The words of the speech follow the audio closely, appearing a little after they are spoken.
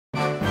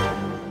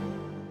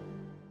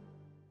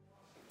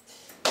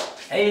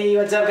Hey,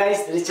 what's up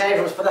guys? This is Chai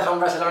from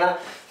Spotahome, Barcelona.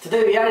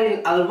 Today we are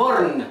in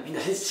Alborn, in the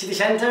city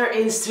center,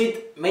 in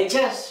street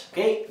Metges,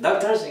 okay,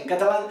 doctors in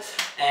Catalan.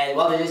 And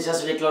well, this is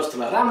just really close to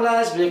La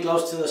Ramblas, really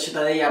close to the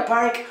Ciutadella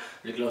Park,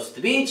 really close to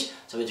the beach,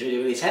 so it's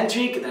really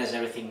centric. There's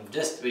everything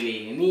just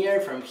really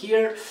near from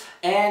here.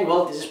 And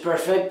well, this is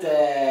perfect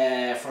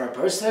for a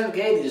person,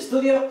 okay, this is the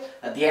studio.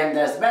 At the end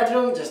there's the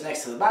bedroom, just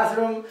next to the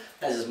bathroom.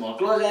 There's a small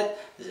closet,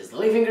 this is the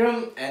living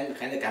room, and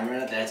behind the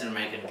camera there's an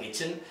American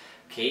kitchen.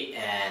 Okay,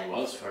 and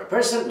well, it's for a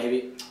person,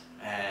 maybe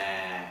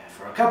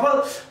for a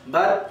couple,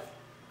 but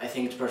I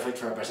think it's perfect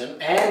for a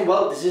person. And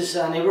well, this is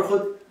a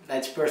neighborhood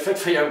that's perfect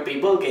for young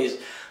people, because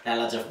there are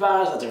lots of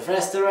bars, lots of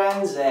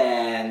restaurants,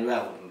 and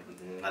well,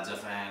 lots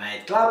of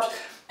nightclubs.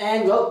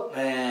 And well,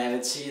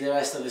 let's see the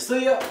rest of the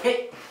studio.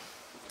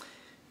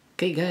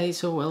 Okay guys,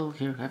 so well,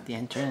 here we have the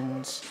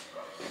entrance.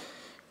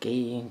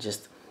 Okay,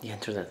 just you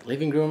enter the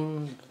living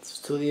room, the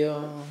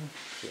studio.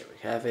 Here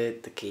we have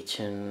it, the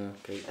kitchen.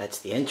 Okay, that's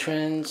the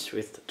entrance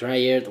with the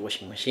dryer, the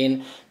washing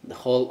machine, the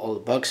whole, all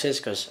the boxes,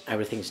 because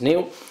everything's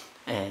new.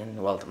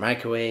 And well, the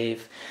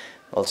microwave,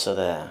 also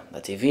the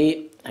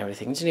TV,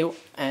 everything's new.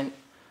 And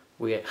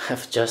we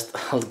have just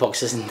all the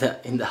boxes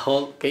in the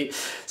hall. Okay,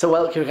 so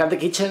well, here we have the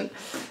kitchen.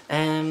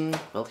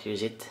 Well,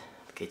 here's it,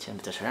 the kitchen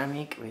with the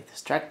ceramic, with the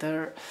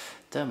extractor,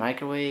 the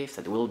microwave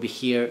that will be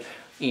here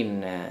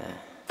in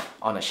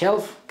on a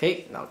shelf.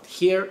 Okay, not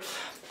here.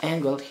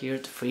 And well, here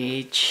the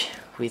fridge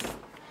with,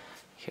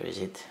 here is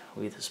it,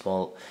 with a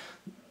small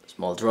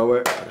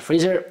drawer for the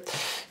freezer.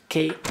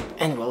 Okay,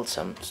 and well,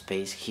 some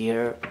space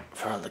here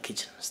for all the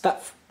kitchen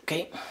stuff,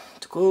 okay,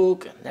 to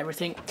cook and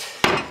everything.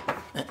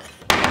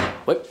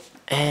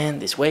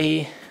 And this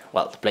way,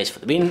 well, the place for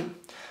the bin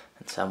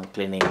and some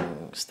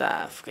cleaning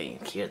stuff. Okay,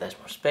 here there's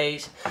more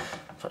space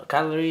for the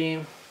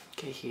cutlery.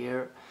 Okay,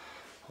 here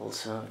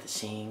also the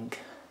sink.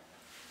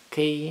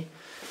 Okay,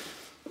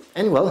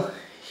 and well,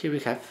 here we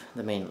have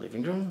the main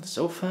living room, the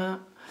sofa.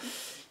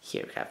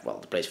 Here we have, well,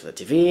 the place for the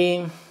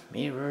TV,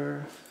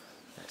 mirror,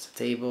 that's the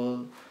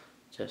table,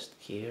 just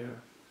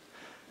here,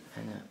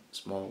 and a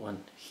small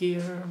one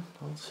here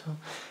also.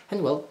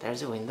 And well,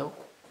 there's a window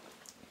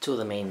to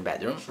the main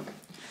bedroom.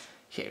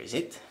 Here is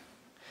it.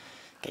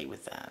 Okay,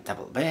 with a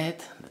double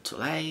bed, the two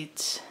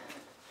lights.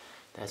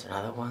 There's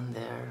another one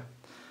there.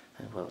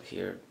 And well,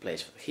 here,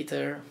 place for the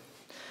heater.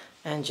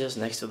 And just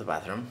next to the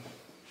bathroom.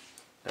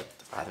 The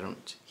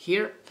bathroom's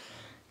here.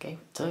 Okay,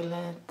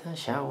 toilet,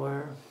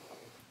 shower.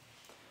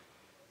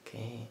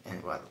 Okay,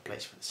 and well, the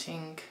place for the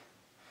sink,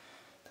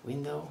 the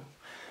window.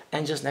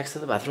 And just next to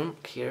the bathroom,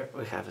 here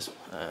we have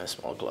a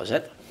small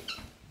closet.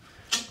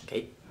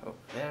 Okay, over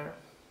there.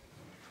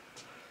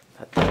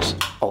 But there's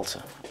also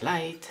a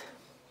light.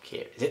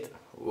 Here is it.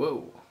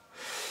 Whoa.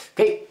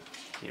 Okay,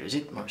 here is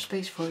it. More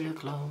space for your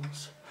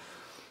clothes.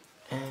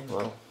 And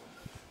well,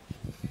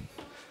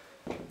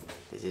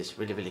 this is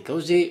really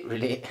cozy.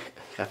 Really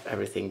have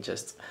everything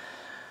just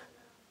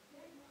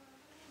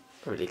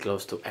really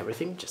close to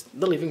everything. Just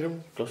the living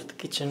room, close to the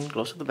kitchen,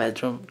 close to the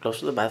bedroom, close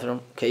to the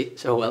bathroom. Okay,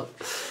 so well,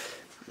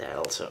 there are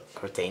also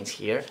curtains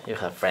here. You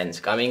have friends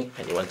coming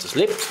and you want to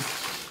sleep.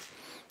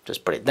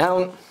 Just put it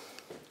down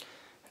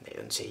and they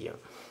don't see you.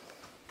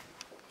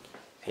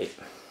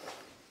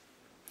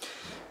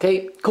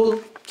 Okay,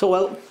 cool. So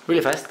well,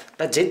 really fast.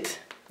 That's it.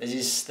 This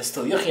is the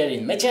studio here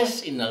in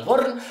Metges, in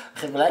Alborn. I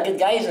hope you like it,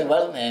 guys, and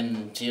well,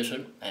 see you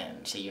soon,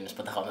 and see you in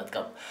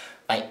Spotahome.com.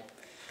 Bye.